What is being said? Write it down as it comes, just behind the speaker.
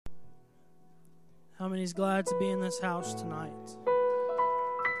How many's glad to be in this house tonight?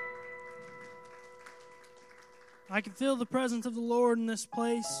 I can feel the presence of the Lord in this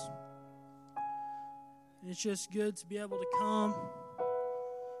place. It's just good to be able to come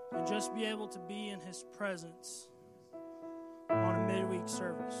and just be able to be in His presence on a midweek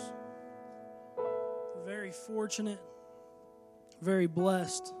service. We're very fortunate, very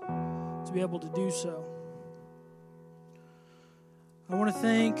blessed to be able to do so. I want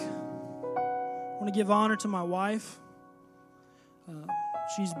to give honor to my wife.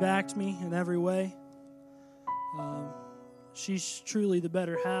 She's backed me in every way. She's truly the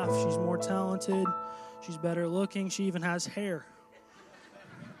better half. She's more talented. She's better looking. She even has hair.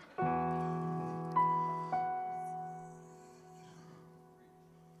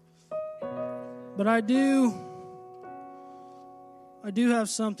 But I do have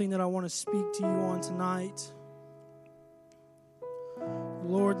something that I want to speak to you on tonight. The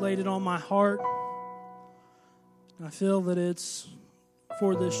Lord laid it on my heart. I feel that it's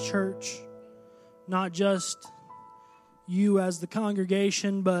for this church, not just you as the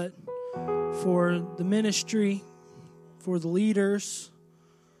congregation, but for the ministry, for the leaders,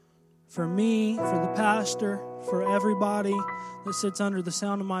 for me, for the pastor, for everybody that sits under the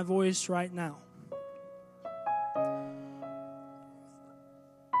sound of my voice right now.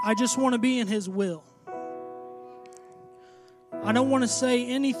 I just want to be in His will. I don't want to say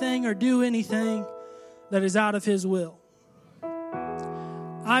anything or do anything that is out of His will.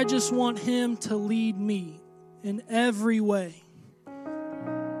 I just want Him to lead me in every way.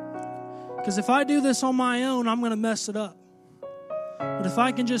 Because if I do this on my own, I'm going to mess it up. But if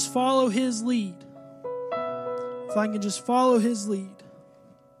I can just follow His lead,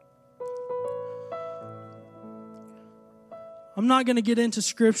 I'm not going to get into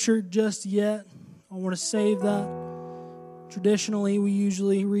Scripture just yet. I want to save that. Traditionally, we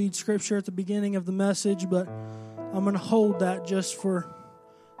usually read Scripture at the beginning of the message, but I'm going to hold that just for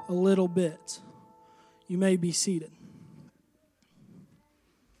a little bit. You may be seated.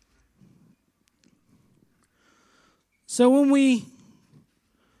 So when we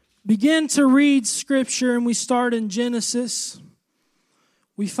begin to read Scripture and we start in Genesis,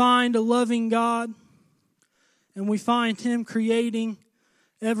 we find a loving God, and we find Him creating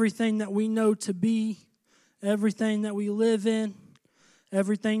everything that we know to be, everything that we live in,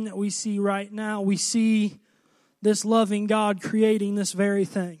 everything that we see right now. We see this loving God creating this very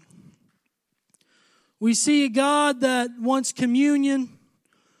thing. We see a God that wants communion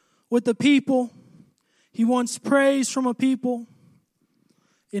with the people. He wants praise from a people.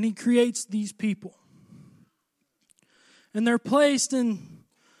 And He creates these people. And they're placed in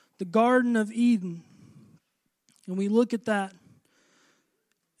the Garden of Eden. And we look at that.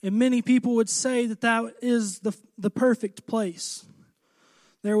 And many people would say that that is the perfect place.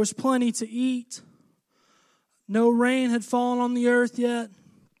 There was plenty to eat. No rain had fallen on the earth yet.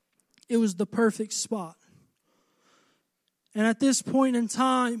 It was the perfect spot. And at this point in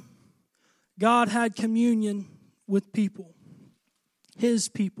time, God had communion with people, His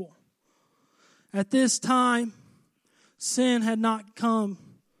people. At this time, sin had not come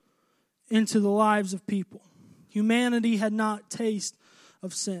into the lives of people. Humanity had not tasted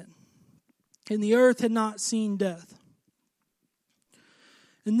of sin. And the earth had not seen death.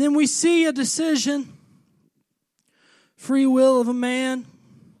 And then we see a decision, free will of a man.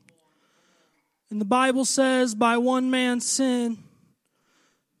 And the Bible says, by one man's sin,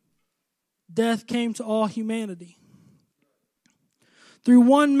 death came to all humanity. Through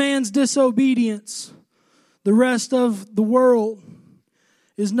one man's disobedience, the rest of the world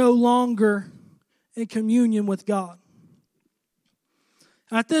is no longer in communion with God.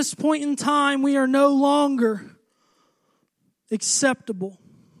 At this point in time, we are no longer acceptable.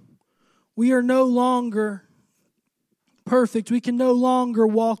 We are no longer perfect. We can no longer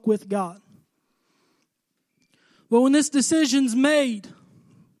walk with God. But when this decision's made,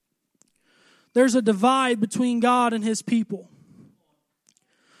 there's a divide between God and His people.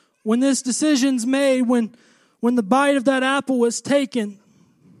 When this decision's made, when the bite of that apple was taken,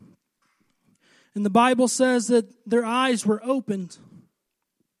 and the Bible says that their eyes were opened,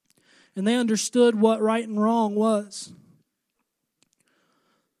 and they understood what right and wrong was.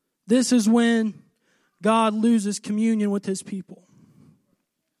 This is when God loses communion with His people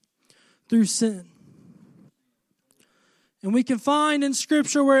through sin. And we can find in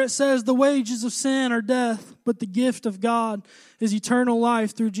Scripture where it says the wages of sin are death, but the gift of God is eternal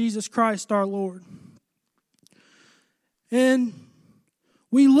life through Jesus Christ our Lord. And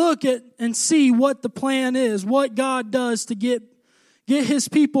we look at and see what the plan is, what God does to get His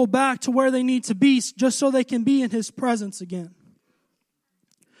people back to where they need to be just so they can be in His presence again.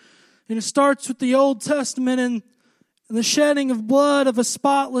 And it starts with the Old Testament, and the shedding of blood of a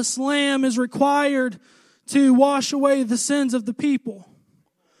spotless lamb is required to wash away the sins of the people.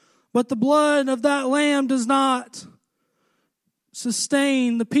 But the blood of that lamb does not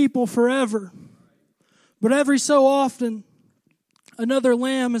sustain the people forever. But every so often, another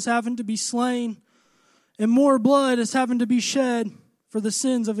lamb is having to be slain, and more blood is having to be shed for the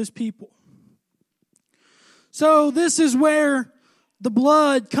sins of his people. So this is where the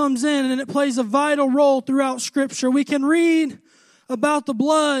blood comes in, and it plays a vital role throughout Scripture. We can read about the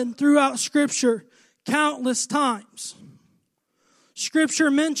blood throughout Scripture countless times. Scripture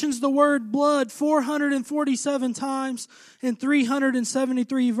mentions the word blood 447 times in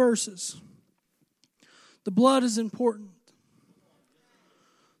 373 verses. The blood is important.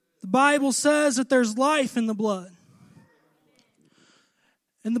 The Bible says that there's life in the blood.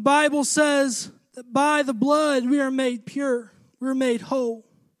 And the Bible says that by the blood we are made pure. We're made whole.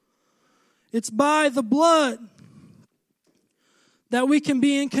 It's by the blood that we can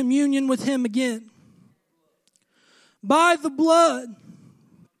be in communion with Him again. By the blood.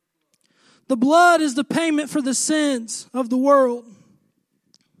 The blood is the payment for the sins of the world.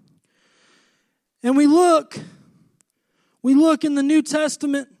 And we look in the New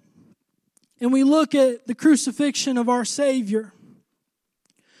Testament, and we look at the crucifixion of our Savior.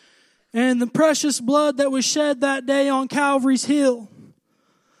 And the precious blood that was shed that day on Calvary's hill,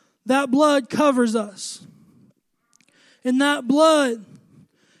 that blood covers us. And that blood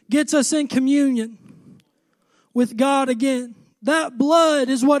gets us in communion with God again. That blood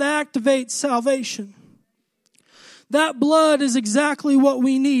is what activates salvation. That blood is exactly what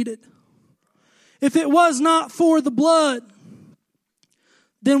we needed. If it was not for the blood,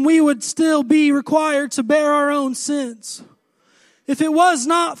 then we would still be required to bear our own sins. If it was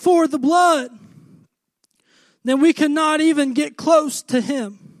not for the blood, then we could not even get close to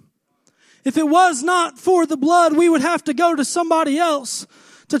Him. If it was not for the blood, we would have to go to somebody else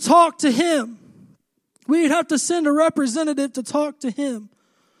to talk to Him. We would have to send a representative to talk to Him.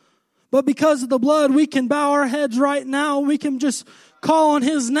 But because of the blood, we can bow our heads right now. We can just call on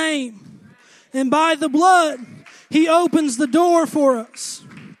His name. And by the blood, He opens the door for us.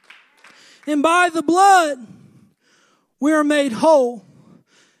 And by the blood, we are made whole.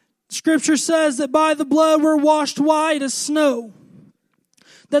 Scripture says that by the blood we're washed white as snow.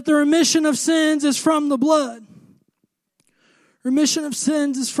 That the remission of sins is from the blood. Remission of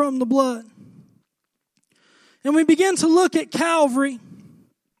sins is from the blood. And we begin to look at Calvary.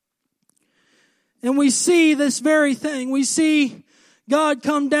 And we see this very thing. We see God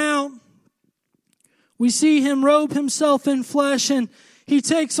come down. We see Him robe Himself in flesh, and He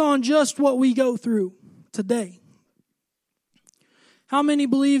takes on just what we go through today. How many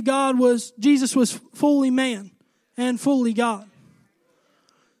believe Jesus was fully man and fully God?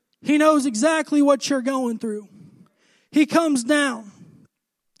 He knows exactly what you're going through. He comes down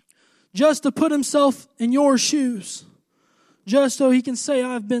just to put Himself in your shoes, just so He can say,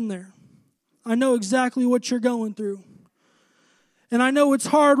 I've been there. I know exactly what you're going through. And I know it's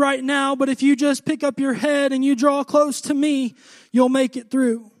hard right now, but if you just pick up your head and you draw close to me, you'll make it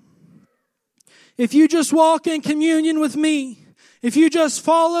through. If you just walk in communion with me, if you just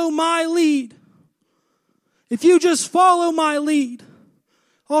follow my lead,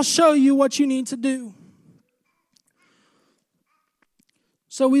 I'll show you what you need to do.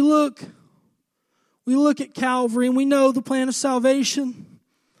 So we look at Calvary, and we know the plan of salvation.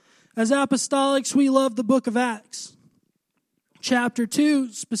 As apostolics, we love the book of Acts, chapter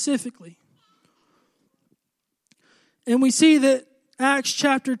 2 specifically. And we see that Acts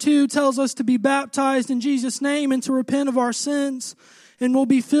chapter 2 tells us to be baptized in Jesus' name and to repent of our sins, and we'll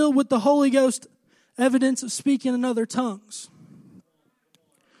be filled with the Holy Ghost, evidence of speaking in other tongues.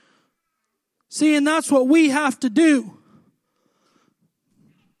 See, and that's what we have to do.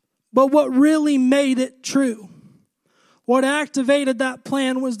 But what really made it true, what activated that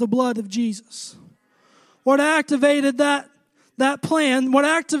plan was the blood of Jesus. What activated that plan, what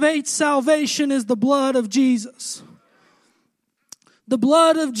activates salvation is the blood of Jesus. The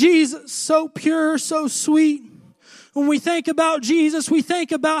blood of Jesus, so pure, so sweet. When we think about Jesus, we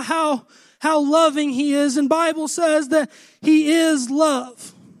think about how loving He is. And the Bible says that He is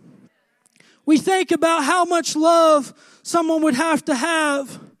love. We think about how much love someone would have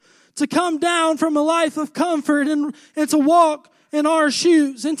to come down from a life of comfort and to walk in our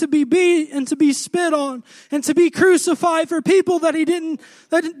shoes and to be beat and to be spit on and to be crucified for people that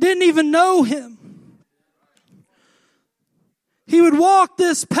didn't even know Him. He would walk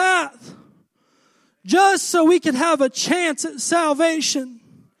this path just so we could have a chance at salvation.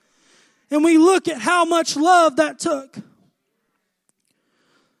 And we look at how much love that took.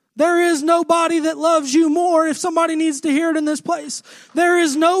 There is nobody that loves you more. If somebody needs to hear it in this place, there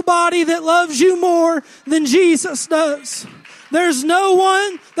is nobody that loves you more than Jesus does. There's no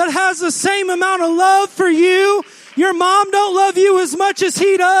one that has the same amount of love for you. Your mom don't love you as much as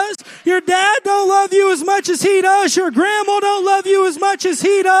he does. Your dad don't love you as much as he does. Your grandma don't love you as much as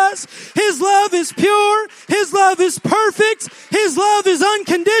he does. His love is pure. His love is perfect. His love is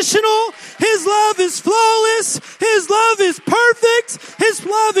unconditional. His love is flawless. His love is perfect. His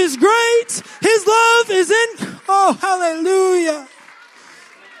love is great. His love is oh, hallelujah.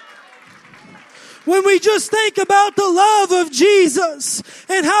 When we just think about the love of Jesus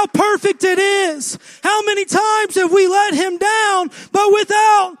and how perfect it is, how many times have we let him down, but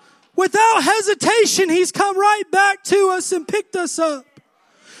without hesitation, he's come right back to us and picked us up.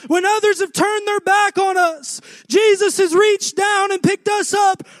 When others have turned their back on us, Jesus has reached down and picked us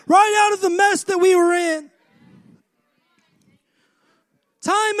up right out of the mess that we were in.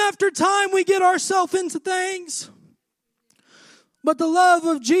 Time after time, we get ourselves into things. But the love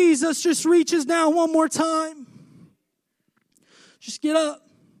of Jesus just reaches down one more time. Just get up.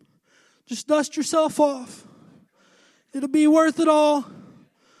 Just dust yourself off. It'll be worth it all.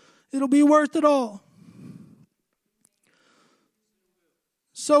 It'll be worth it all.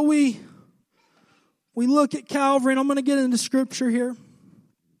 So we look at Calvary, and I'm going to get into scripture here.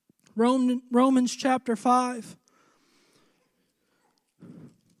 Romans chapter 5.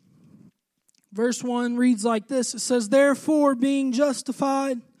 Verse 1 reads like this. It says, therefore, being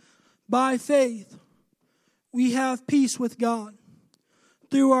justified by faith, we have peace with God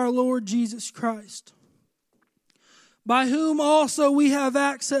through our Lord Jesus Christ, by whom also we have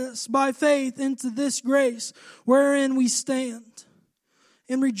access by faith into this grace wherein we stand,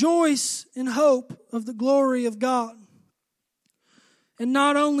 and rejoice in hope of the glory of God. And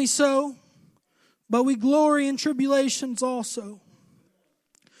not only so, but we glory in tribulations also,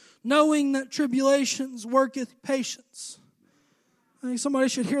 knowing that tribulations worketh patience. I think somebody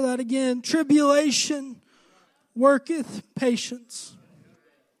should hear that again. Tribulation worketh patience.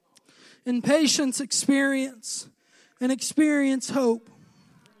 And patience experience. And experience hope.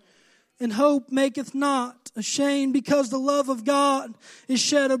 And hope maketh not ashamed, because the love of God is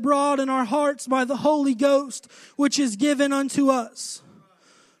shed abroad in our hearts by the Holy Ghost, which is given unto us.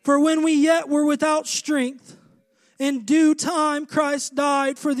 For when we yet were without strength, in due time Christ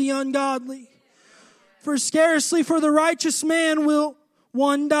died for the ungodly. For scarcely for the righteous man will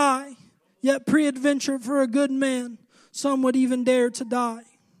one die, yet peradventure for a good man some would even dare to die.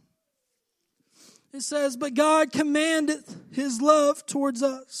 It says, but God commandeth his love towards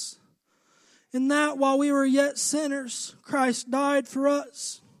us, in that while we were yet sinners, Christ died for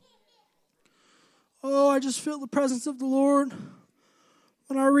us. Oh, I just feel the presence of the Lord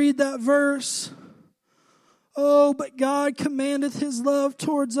when I read that verse. Oh, but God commandeth his love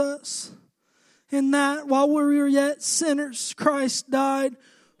towards us, in that while we were yet sinners, Christ died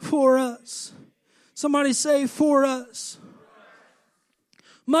for us. Somebody say, for us.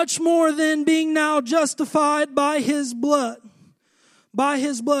 Much more than being now justified by his blood. By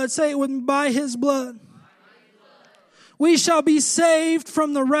his blood. Say it with me, by his blood. We shall be saved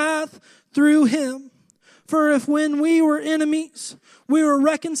from the wrath through him. For if when we were enemies, we were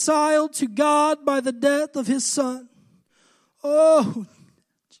reconciled to God by the death of his Son. Oh,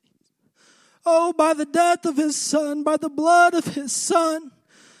 by the death of his Son, by the blood of his Son,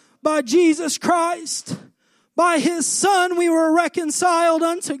 by Jesus Christ, by his Son we were reconciled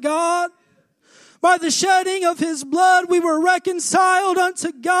unto God. By the shedding of his blood we were reconciled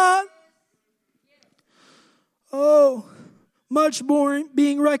unto God. Oh, much more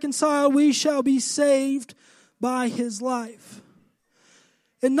being reconciled, we shall be saved by his life.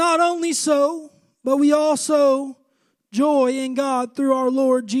 And not only so, but we also joy in God through our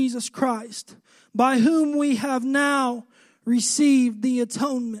Lord Jesus Christ, by whom we have now received the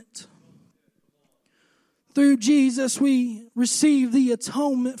atonement. Through Jesus we receive the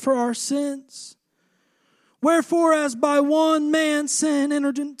atonement for our sins. Wherefore, as by one man sin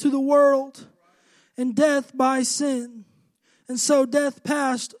entered into the world, and death by sin, and so death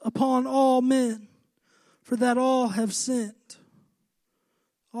passed upon all men, for that all have sinned.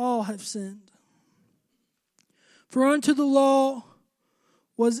 All have sinned. For unto the law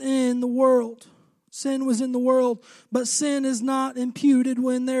was in the world. Sin was in the world, but sin is not imputed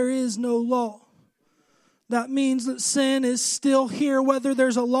when there is no law. That means that sin is still here whether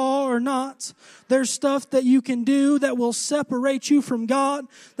there's a law or not. There's stuff that you can do that will separate you from God,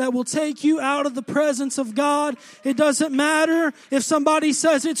 that will take you out of the presence of God. It doesn't matter if somebody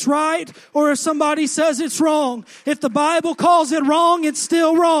says it's right or if somebody says it's wrong. If the Bible calls it wrong, it's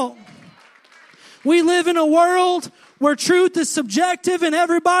still wrong. We live in a world where truth is subjective and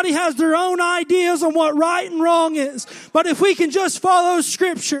everybody has their own ideas on what right and wrong is. But if we can just follow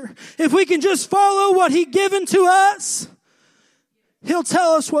Scripture, if we can just follow what He given to us, He'll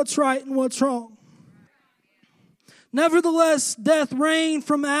tell us what's right and what's wrong. Nevertheless, death reigned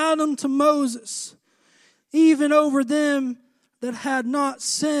from Adam to Moses, even over them that had not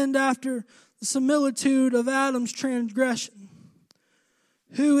sinned after the similitude of Adam's transgression,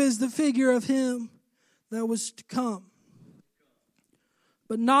 who is the figure of him that was to come.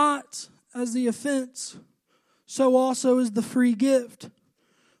 But not as the offense, so also is the free gift.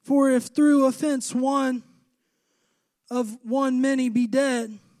 For if through offense one many be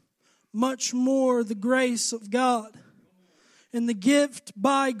dead, much more the grace of God, and the gift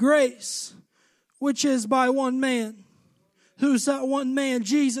by grace, which is by one man, who's that one man?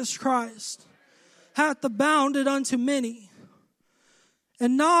 Jesus Christ, hath abounded unto many.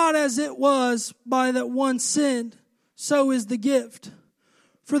 And not as it was by that one sinned, so is the gift.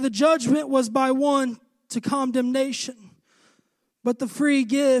 For the judgment was by one to condemnation, but the free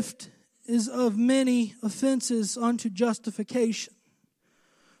gift is of many offenses unto justification.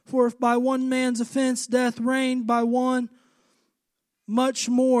 For if by one man's offense death reigned by one, much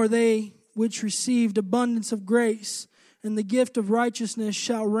more they which received abundance of grace and the gift of righteousness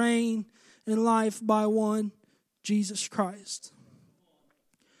shall reign in life by one, Jesus Christ.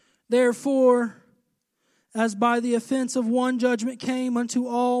 Therefore, as by the offense of one judgment came unto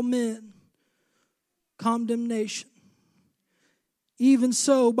all men condemnation, even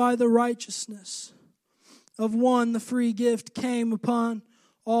so by the righteousness of one the free gift came upon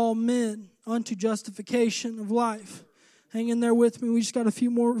all men unto justification of life. Hang in there with me. We just got a few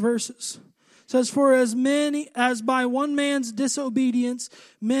more verses. It says, for as many as by one man's disobedience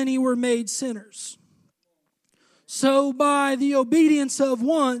many were made sinners, so by the obedience of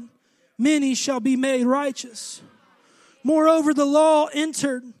one many shall be made righteous. Moreover, the law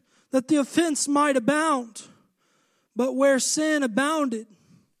entered that the offense might abound. But where sin abounded,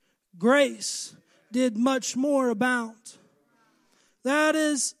 grace did much more abound. That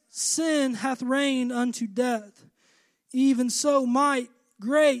is, sin hath reigned unto death. Even so might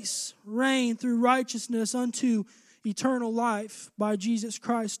grace reign through righteousness unto eternal life by Jesus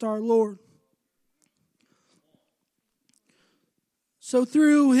Christ our Lord. So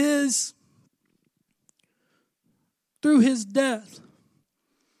through his death,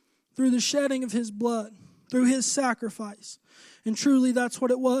 through the shedding of his blood, through his sacrifice, and truly that's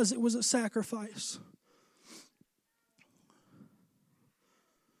what it was a sacrifice.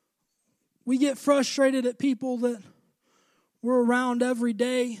 We get frustrated at people that we're around every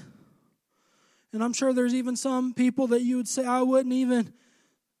day. And I'm sure there's even some people that you would say, I wouldn't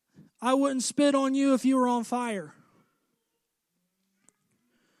spit on you if you were on fire.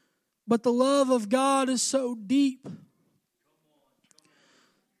 But the love of God is so deep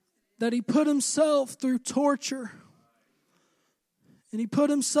that he put himself through torture. And he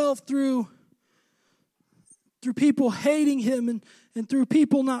put himself through people hating him and through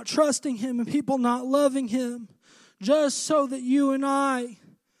people not trusting him and people not loving him, just so that you and I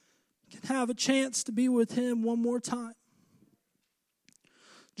can have a chance to be with him one more time.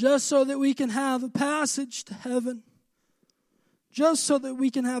 Just so that we can have a passage to heaven. Just so that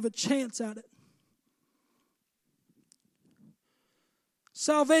we can have a chance at it.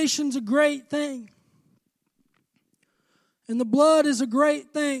 Salvation's a great thing. And the blood is a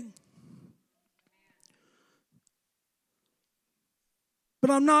great thing. But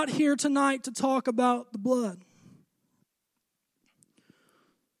I'm not here tonight to talk about the blood.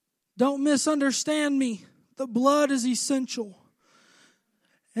 Don't misunderstand me. The blood is essential.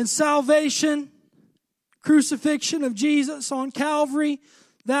 And salvation, crucifixion of Jesus on Calvary,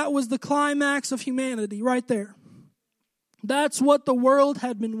 that was the climax of humanity right there. That's what the world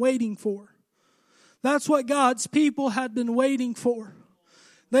had been waiting for. That's what God's people had been waiting for.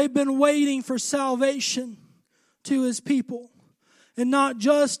 They've been waiting for salvation to his people. And not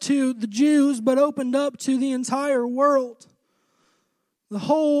just to the Jews, but opened up to the entire world. The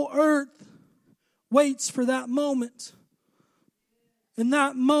whole earth waits for that moment. And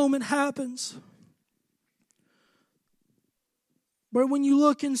that moment happens. But when you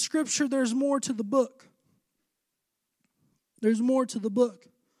look in Scripture, there's more to the book. There's more to the book.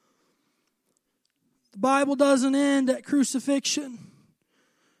 The Bible doesn't end at crucifixion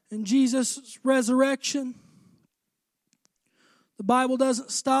and Jesus' resurrection. The Bible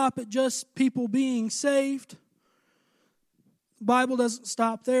doesn't stop at just people being saved. The Bible doesn't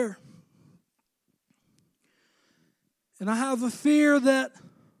stop there. And I have a fear that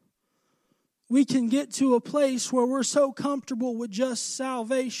we can get to a place where we're so comfortable with just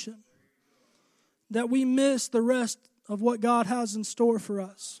salvation that we miss the rest of what God has in store for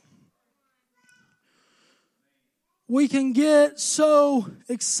us. We can get so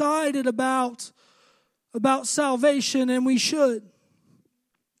excited about salvation, and we should.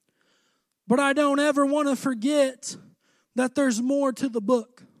 But I don't ever want to forget that there's more to the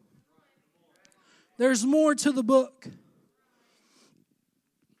book. There's more to the book.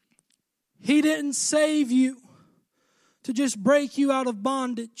 He didn't save you to just break you out of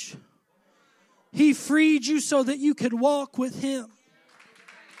bondage. He freed you so that you could walk with Him.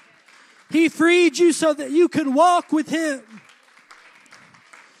 He freed you so that you could walk with Him.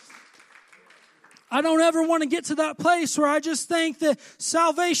 I don't ever want to get to that place where I just think that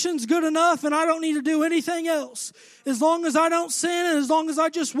salvation's good enough and I don't need to do anything else. As long as I don't sin and as long as I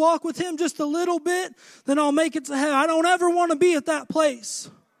just walk with Him just a little bit, then I'll make it to heaven. I don't ever want to be at that place.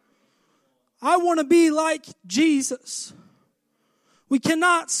 I want to be like Jesus. We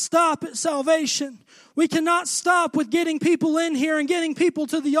cannot stop at salvation. We cannot stop with getting people in here and getting people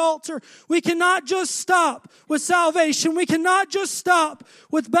to the altar. We cannot just stop with salvation. We cannot just stop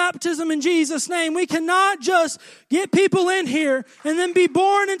with baptism in Jesus' name. We cannot just get people in here and then be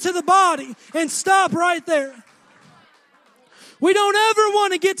born into the body and stop right there. We don't ever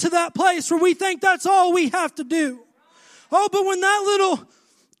want to get to that place where we think that's all we have to do. Oh, but when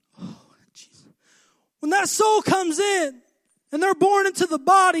that soul comes in, and they're born into the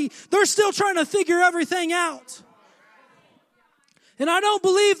body, they're still trying to figure everything out. And I don't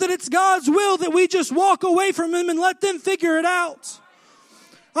believe that it's God's will that we just walk away from Him and let them figure it out.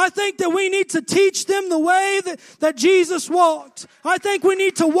 I think that we need to teach them the way that Jesus walked. I think we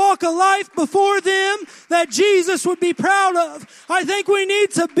need to walk a life before them that Jesus would be proud of. I think we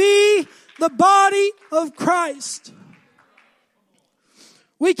need to be the body of Christ.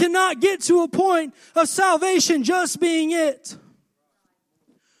 We cannot get to a point of salvation just being it.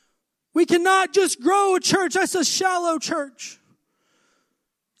 We cannot just grow a church. That's a shallow church.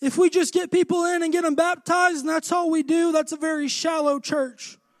 If we just get people in and get them baptized and that's all we do, that's a very shallow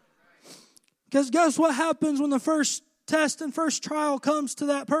church. Because guess what happens when the first test and first trial comes to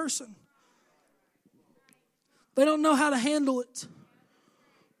that person? They don't know how to handle it.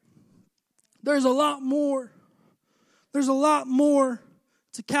 There's a lot more. There's a lot more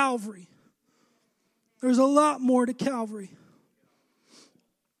to Calvary. There's a lot more to Calvary.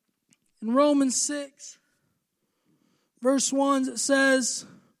 In Romans 6, verse 1, it says,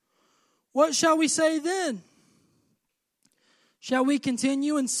 "What shall we say then? Shall we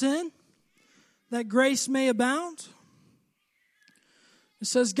continue in sin, that grace may abound?" It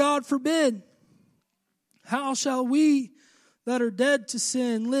says, "God forbid. How shall we that are dead to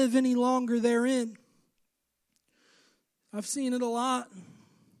sin live any longer therein?" I've seen it a lot.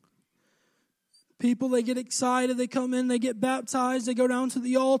 People, they get excited, they come in, they get baptized, they go down to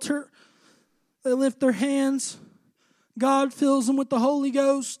the altar, they lift their hands, God fills them with the Holy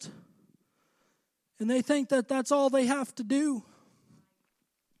Ghost, and they think that that's all they have to do.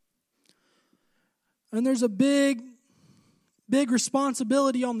 And there's a big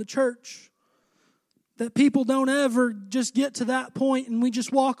responsibility on the church that people don't ever just get to that point and we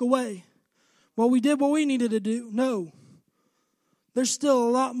just walk away. Well, we did what we needed to do. No. There's still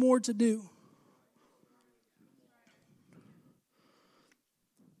a lot more to do.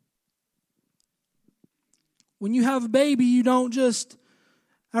 When you have a baby, you don't just,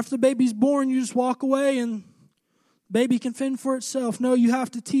 after the baby's born, you just walk away and the baby can fend for itself. No, you have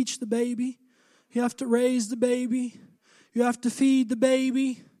to teach the baby. You have to raise the baby. You have to feed the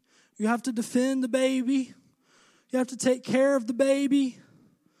baby. You have to defend the baby. You have to take care of the baby.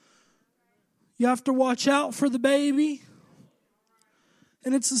 You have to watch out for the baby.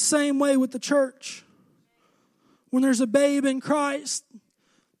 And it's the same way with the church. When there's a babe in Christ,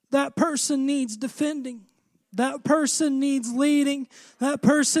 that person needs defending. That person needs leading. That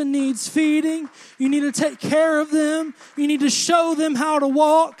person needs feeding. You need to take care of them. You need to show them how to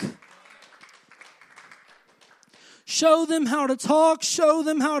walk. Show them how to talk. Show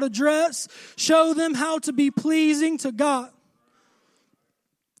them how to dress. Show them how to be pleasing to God.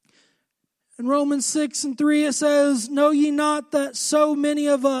 In Romans 6:3 it says, "Know ye not that so many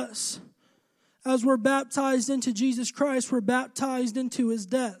of us, as were baptized into Jesus Christ, were baptized into His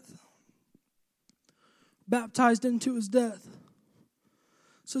death?" Baptized into His death.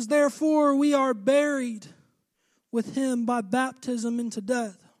 It says, "Therefore we are buried with Him by baptism into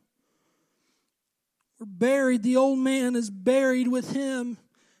death." We're buried. The old man is buried with Him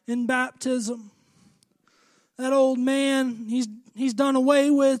in baptism. That old man, he's done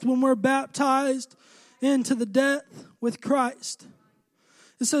away with when we're baptized into the death with Christ.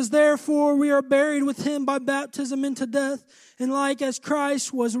 It says, therefore we are buried with him by baptism into death, and like as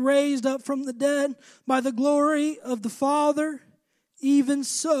Christ was raised up from the dead by the glory of the Father, even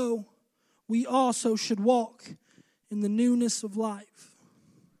so we also should walk in the newness of life.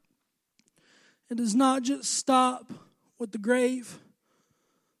 It does not just stop with the grave.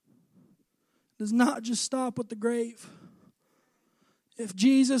 It does not just stop with the grave. If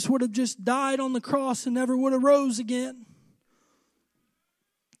Jesus would have just died on the cross and never would have rose again,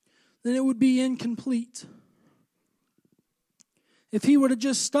 then it would be incomplete. If he would have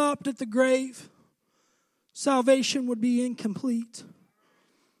just stopped at the grave, salvation would be incomplete.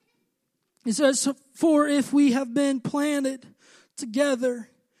 It says, for if we have been planted together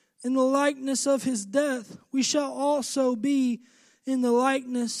in the likeness of his death, we shall also be in the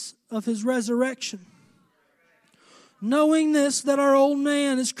likeness of his resurrection. Knowing this, that our old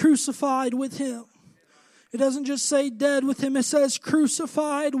man is crucified with him. It doesn't just say dead with him, it says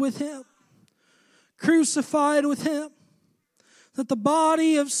crucified with him. Crucified with him. That the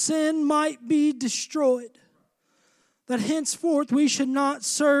body of sin might be destroyed. That henceforth we should not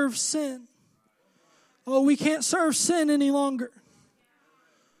serve sin. Oh, we can't serve sin any longer.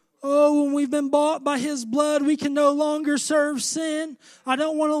 Oh, when we've been bought by his blood, we can no longer serve sin. I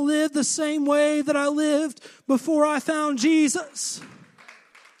don't want to live the same way that I lived before I found Jesus.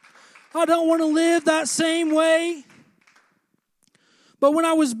 I don't want to live that same way. But when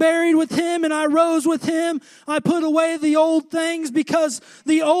I was buried with him and I rose with him, I put away the old things because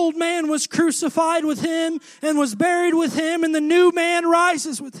the old man was crucified with him and was buried with him, and the new man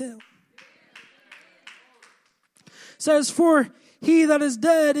rises with him. It says, for he that is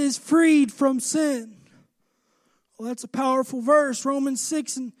dead is freed from sin. Well, that's a powerful verse. Romans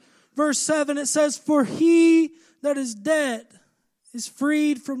 6 and verse 7, it says, for he that is dead is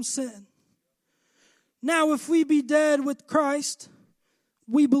freed from sin. Now, if we be dead with Christ,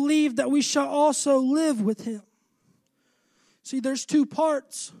 we believe that we shall also live with him. See, there's two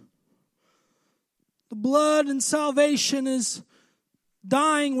parts. The blood and salvation is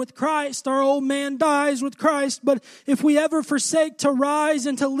dying with Christ. Our old man dies with Christ. But if we ever forsake to rise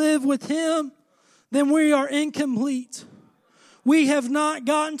and to live with him, then we are incomplete. We have not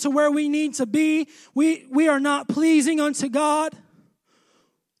gotten to where we need to be. We are not pleasing unto God.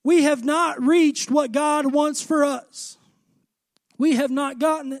 We have not reached what God wants for us. We have not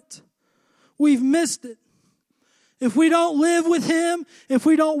gotten it. We've missed it. If we don't live with him, if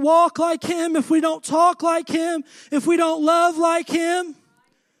we don't walk like him, if we don't talk like him, if we don't love like him,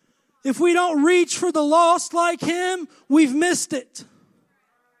 if we don't reach for the lost like him, we've missed it.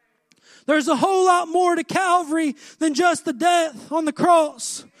 There's a whole lot more to Calvary than just the death on the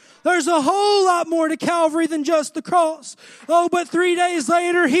cross. There's a whole lot more to Calvary than just the cross. Oh, but 3 days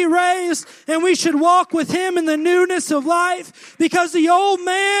later he raised, and we should walk with him in the newness of life, because the old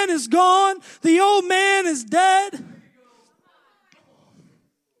man is gone. The old man is dead.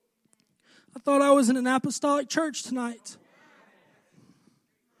 I thought I was in an apostolic church tonight.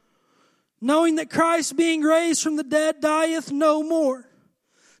 Knowing that Christ, being raised from the dead, dieth no more.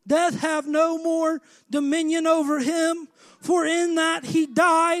 Death have no more dominion over him. For in that he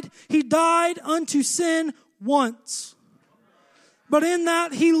died unto sin once. But in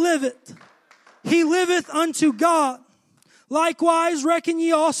that he liveth unto God. Likewise reckon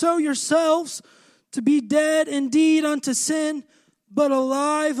ye also yourselves to be dead indeed unto sin, but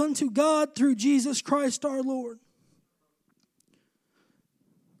alive unto God through Jesus Christ our Lord.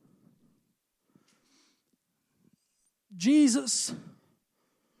 Jesus'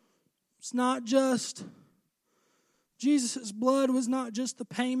 blood was not just the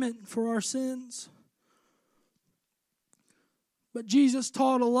payment for our sins. But Jesus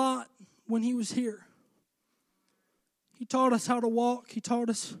taught a lot when he was here. He taught us how to walk. He taught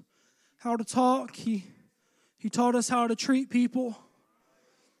us how to talk. He taught us how to treat people.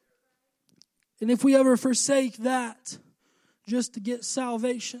 And if we ever forsake that just to get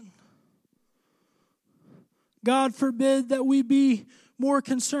salvation, God forbid that we be more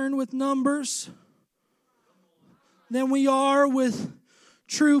concerned with numbers than we are with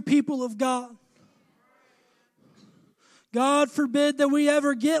true people of God. God forbid that we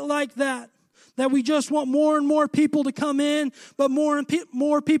ever get like that we just want more and more people to come in, but more and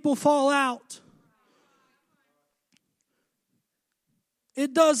more people fall out.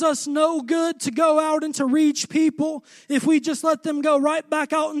 It does us no good to go out and to reach people if we just let them go right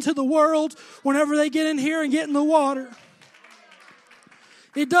back out into the world whenever they get in here and get in the water.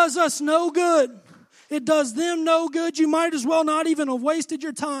 It does us no good. It does them no good. You might as well not even have wasted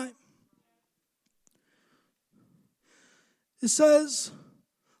your time. It says,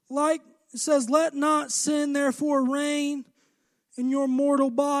 let not sin therefore reign in your mortal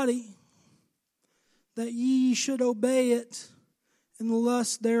body, that ye should obey it in the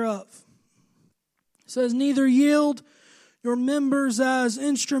lust thereof. It says, neither yield your members as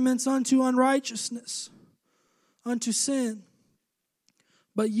instruments unto unrighteousness, unto sin,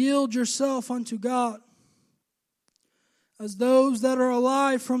 but yield yourself unto God, as those that are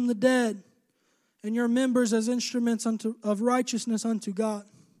alive from the dead, and your members as instruments of righteousness unto God.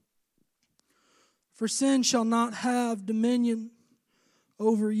 For sin shall not have dominion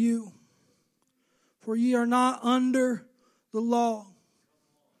over you, for ye are not under the law,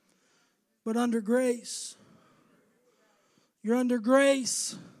 but under grace. You're under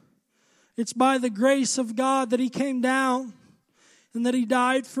grace. It's by the grace of God that He came down and that He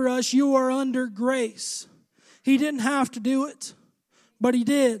died for us. You are under grace. He didn't have to do it, but He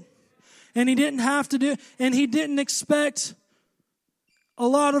did. And He didn't have to do it, and He didn't expect a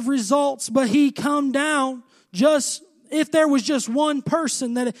lot of results, but He come down just, if there was just one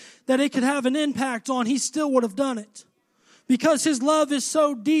person that it could have an impact on, He still would have done it. Because His love is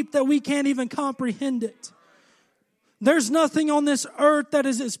so deep that we can't even comprehend it. There's nothing on this earth that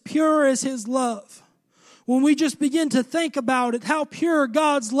is as pure as His love. When we just begin to think about it, how pure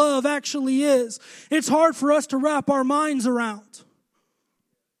God's love actually is, it's hard for us to wrap our minds around.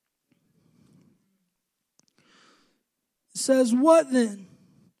 It says, what then?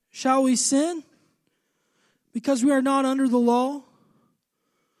 Shall we sin? Because we are not under the law,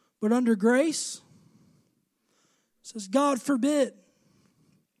 but under grace? It says, God forbid.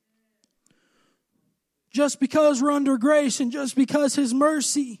 Just because we're under grace and just because His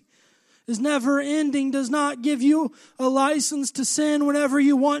mercy is never ending does not give you a license to sin whenever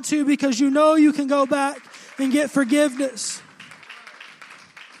you want to, because you know you can go back and get forgiveness.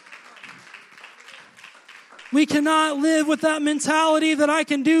 We cannot live with that mentality that I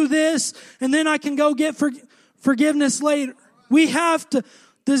can do this and then I can go get forgiveness later. We have to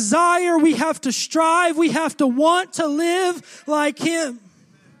desire, we have to strive, we have to want to live like Him.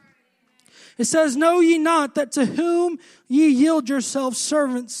 It says, know ye not that to whom ye yield yourselves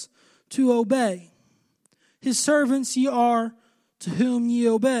servants to obey? His servants ye are to whom ye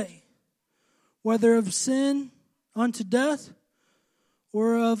obey, whether of sin unto death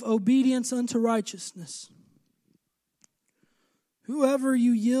or of obedience unto righteousness. Whoever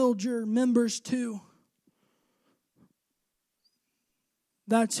you yield your members to,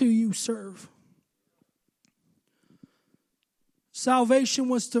 that's who you serve. Salvation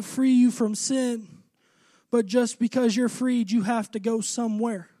was to free you from sin, but just because you're freed, you have to go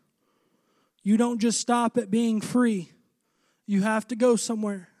somewhere. You don't just stop at being free. You have to go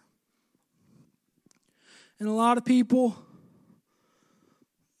somewhere. And a lot of people,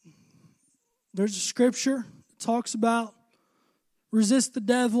 there's a scripture that talks about resist the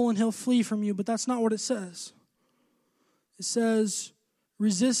devil and he'll flee from you, but that's not what it says. It says,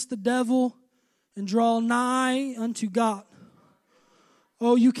 resist the devil and draw nigh unto God.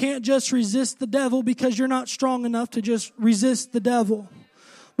 Oh, you can't just resist the devil because you're not strong enough to just resist the devil.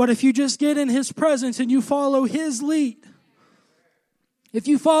 But if you just get in His presence and you follow His lead, if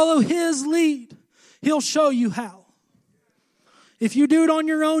you follow His lead, He'll show you how. If you do it on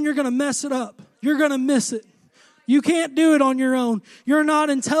your own, you're going to mess it up. You're going to miss it. You can't do it on your own. You're not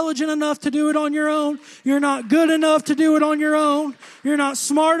intelligent enough to do it on your own. You're not good enough to do it on your own. You're not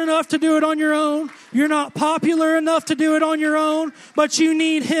smart enough to do it on your own. You're not popular enough to do it on your own, but you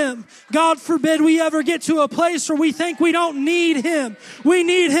need Him. God forbid we ever get to a place where we think we don't need Him. We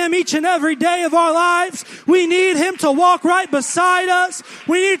need Him each and every day of our lives. We need Him to walk right beside us.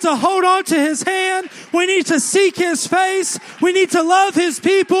 We need to hold on to His hand. We need to seek His face. We need to love His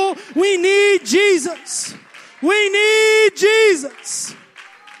people. We need Jesus. We need Jesus.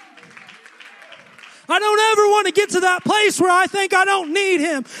 I don't ever want to get to that place where I think I don't need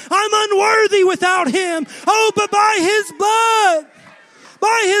Him. I'm unworthy without Him. Oh, but by His blood,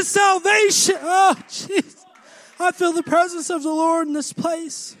 by His salvation. Oh, jeez. I feel the presence of the Lord in this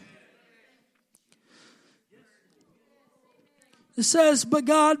place. It says, but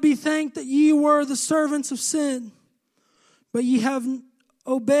God be thanked that ye were the servants of sin, but ye have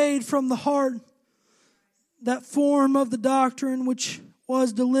obeyed from the heart that form of the doctrine which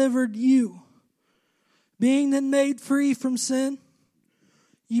was delivered you. Being then made free from sin,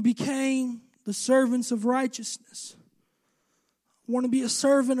 ye became the servants of righteousness. I want to be a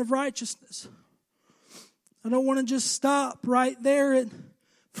servant of righteousness. I don't want to just stop right there at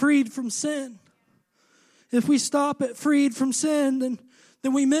freed from sin. If we stop at freed from sin,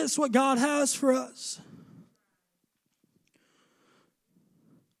 then we miss what God has for us.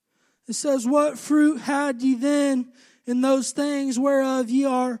 It says, what fruit had ye then in those things whereof ye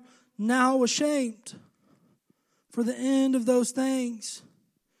are now ashamed? For the end of those things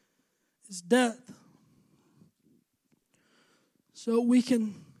is death. So we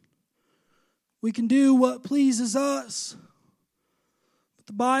can do what pleases us. But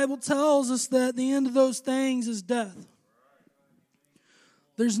the Bible tells us that the end of those things is death.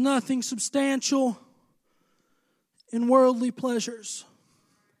 There's nothing substantial in worldly pleasures.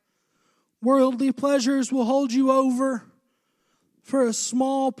 Worldly pleasures will hold you over for a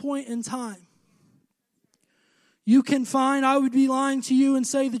small point in time. You can find, I would be lying to you and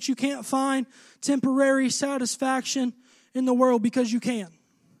say that you can't find temporary satisfaction in the world, because you can.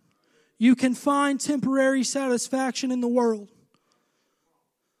 You can find temporary satisfaction in the world.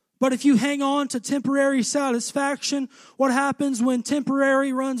 But if you hang on to temporary satisfaction, what happens when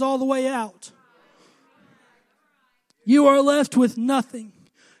temporary runs all the way out? You are left with nothing.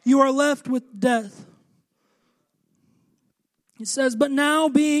 You are left with death. It says, but now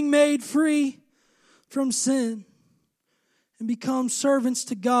being made free from sin and become servants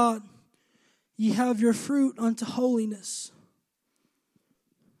to God, ye have your fruit unto holiness.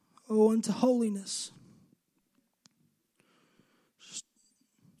 Oh, unto holiness.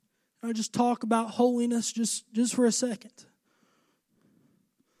 I just talk about holiness just for a second.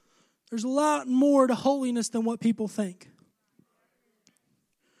 There's a lot more to holiness than what people think.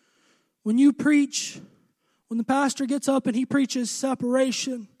 When you preach, when the pastor gets up and he preaches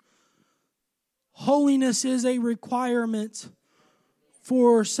separation, holiness is a requirement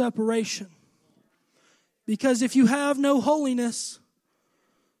for separation. Because if you have no holiness,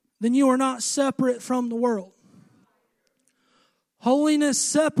 then you are not separate from the world. Holiness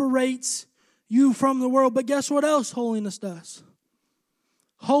separates you from the world. But guess what else holiness does?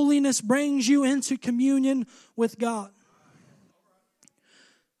 Holiness brings you into communion with God.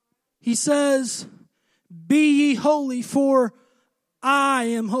 He says, be ye holy, for I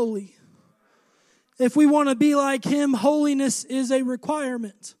am holy. If we want to be like Him, holiness is a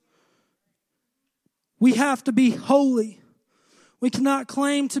requirement. We have to be holy. We cannot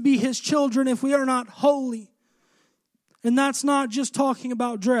claim to be His children if we are not holy. And that's not just talking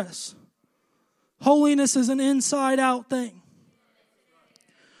about dress. Holiness is an inside-out thing.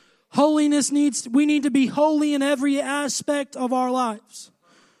 We need to be holy in every aspect of our lives.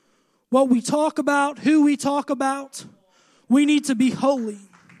 What we talk about, who we talk about, we need to be holy.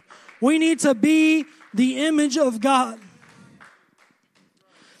 We need to be the image of God.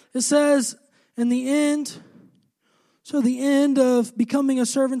 It says, in the end, so the end of becoming a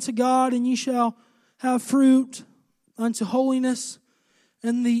servant to God, and ye shall have fruit unto holiness,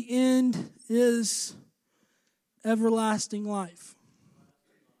 and the end is everlasting life.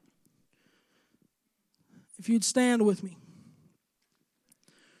 If you'd stand with me,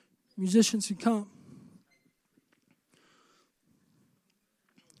 musicians can come.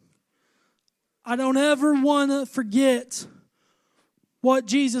 I don't ever want to forget what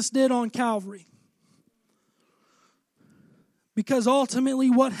Jesus did on Calvary. Because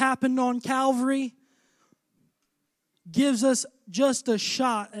ultimately what happened on Calvary gives us just a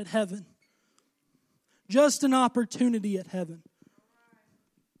shot at heaven. Just an opportunity at heaven.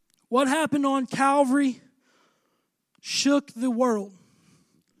 What happened on Calvary shook the world.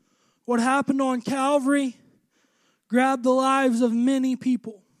 What happened on Calvary grabbed the lives of many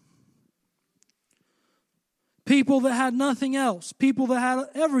people. People that had nothing else. People that had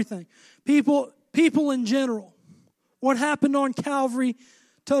everything. People in general. What happened on Calvary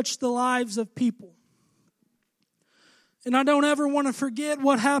touched the lives of people. And I don't ever want to forget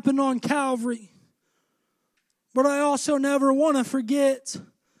what happened on Calvary. But I also never want to forget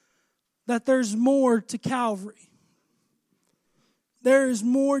that there's more to Calvary. There is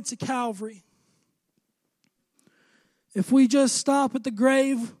more to Calvary. If we just stop at the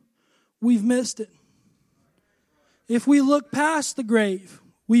grave, we've missed it. If we look past the grave,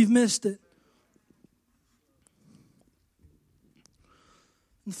 we've missed it.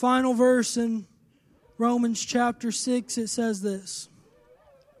 The final verse in Romans chapter 6, it says this.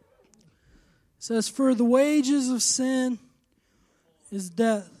 It says, for the wages of sin is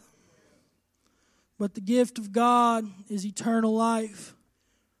death, but the gift of God is eternal life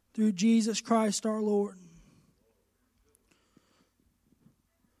through Jesus Christ our Lord.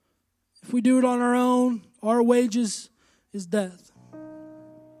 If we do it on our own, our wages is death.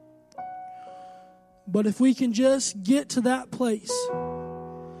 But if we can just get to that place,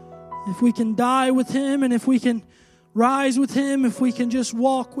 if we can die with Him, and if we can rise with Him, if we can just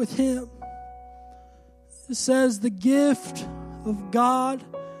walk with Him, it says the gift of God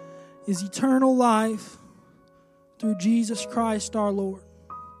is eternal life through Jesus Christ our Lord.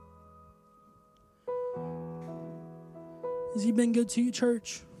 Has He been good to you,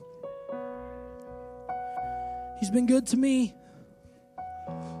 church? He's been good to me.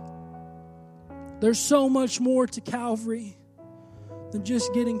 There's so much more to Calvary than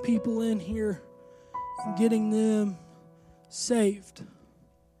just getting people in here and getting them saved.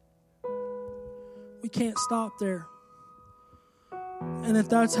 We can't stop there. And if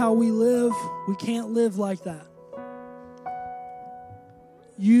that's how we live, we can't live like that.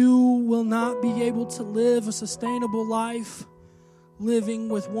 You will not be able to live a sustainable life living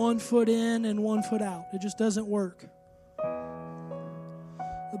with 1 foot in and 1 foot out. It just doesn't work.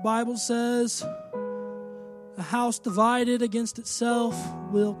 The Bible says a house divided against itself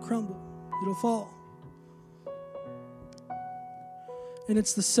will crumble. It'll fall. And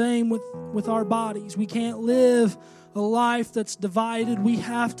it's the same with our bodies. We can't live a life that's divided. We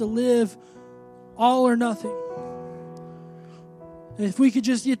have to live all or nothing. And if we could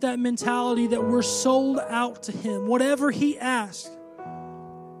just get that mentality that we're sold out to Him, whatever He asks,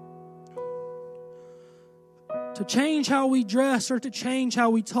 to change how we dress or to change how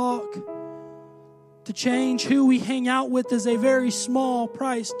we talk, to change who we hang out with is a very small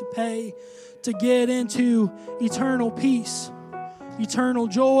price to pay to get into eternal peace, eternal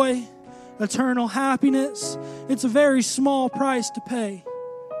joy, eternal happiness. It's a very small price to pay.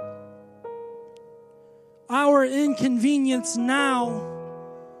 Our inconvenience now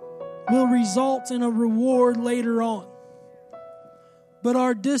will result in a reward later on. But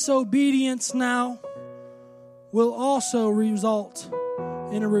our disobedience now will also result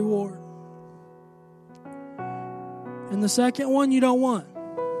in a reward. And the second one you don't want.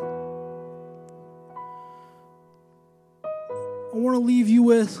 I want to leave you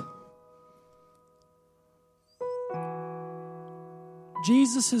with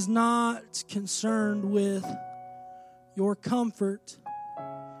Jesus is not concerned with your comfort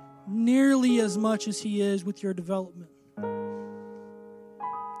nearly as much as He is with your development.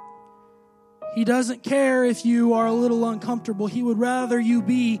 He doesn't care if you are a little uncomfortable. He would rather you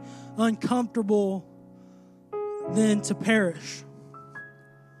be uncomfortable than to perish.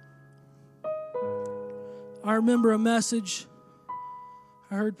 I remember a message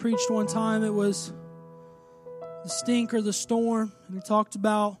I heard preached one time. It was the stink or the storm. And he talked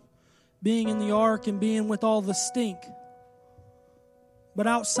about being in the ark and being with all the stink. But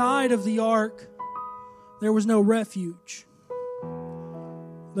outside of the ark, there was no refuge.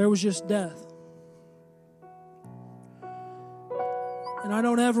 There was just death. And I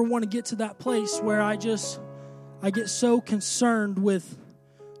don't ever want to get to that place where I get so concerned with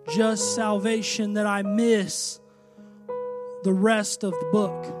just salvation that I miss the rest of the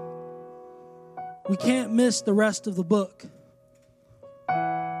book. We can't miss the rest of the book.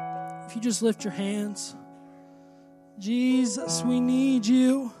 If you just lift your hands. Jesus, we need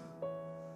you.